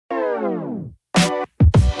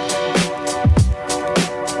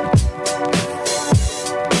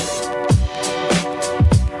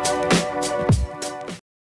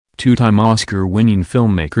Two-time Oscar-winning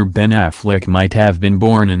filmmaker Ben Affleck might have been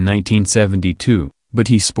born in 1972, but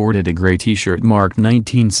he sported a gray t-shirt marked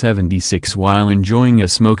 1976 while enjoying a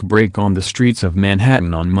smoke break on the streets of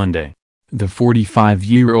Manhattan on Monday. The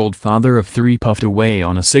 45-year-old father of three puffed away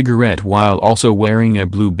on a cigarette while also wearing a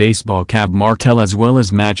blue baseball cap martell as well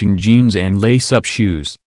as matching jeans and lace-up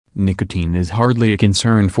shoes. Nicotine is hardly a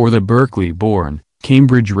concern for the Berkeley-born,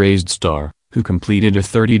 Cambridge-raised star, who completed a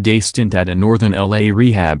 30-day stint at a northern LA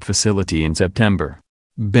rehab facility in September.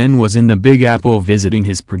 Ben was in the Big Apple visiting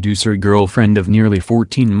his producer-girlfriend of nearly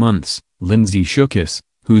 14 months, Lindsay Shookus,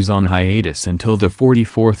 who's on hiatus until the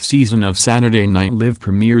 44th season of Saturday Night Live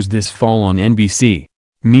premieres this fall on NBC.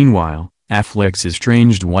 Meanwhile, Affleck's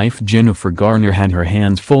estranged wife Jennifer Garner had her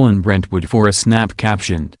hands full in Brentwood for a snap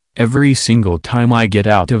captioned, "Every single time I get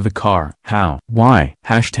out of the car." How? Why?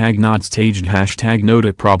 Not staged. Not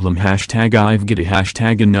a problem. I've got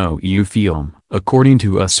a know you film. According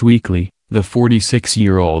to Us Weekly, the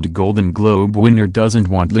 46-year-old Golden Globe winner doesn't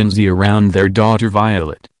want Lindsay around their daughter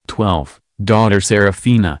Violet, 12, daughter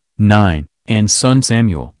Serafina, 9, and son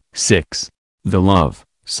Samuel, 6. The Love,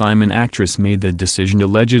 Simon actress made the decision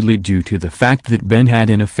allegedly due to the fact that Ben had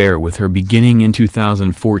an affair with her beginning in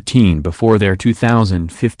 2014 before their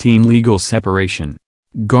 2015 legal separation.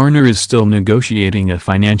 Garner is still negotiating a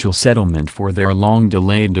financial settlement for their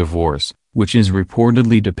long-delayed divorce, which is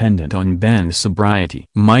reportedly dependent on Ben's sobriety.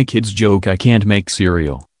 "My kids joke I can't make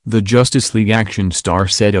cereal," the Justice League action star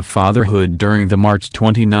said of fatherhood during the March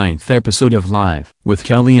 29 episode of Live with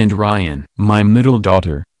Kelly and Ryan. "My middle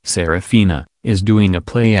daughter, Serafina, is doing a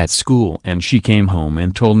play at school and she came home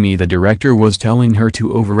and told me the director was telling her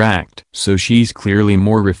to overact. So she's clearly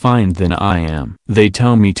more refined than I am. They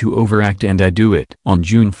tell me to overact and I do it." On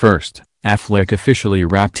June 1, Affleck officially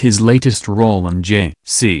wrapped his latest role in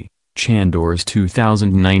J.C. Chandor's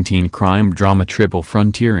 2019 crime drama Triple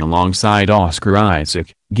Frontier alongside Oscar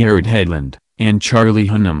Isaac, Garrett Hedlund, and Charlie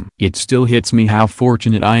Hunnam. "It still hits me how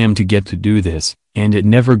fortunate I am to get to do this, and it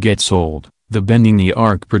never gets old," the Bending the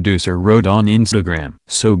Arc producer wrote on Instagram.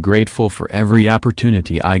 "So grateful for every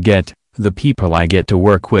opportunity I get, the people I get to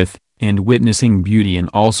work with, and witnessing beauty in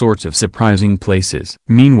all sorts of surprising places."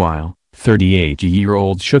 Meanwhile,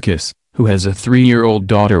 38-year-old Shookus, who has a 3-year-old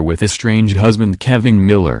daughter with estranged husband Kevin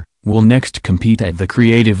Miller, will next compete at the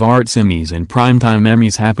Creative Arts Emmys and Primetime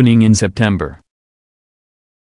Emmys happening in September.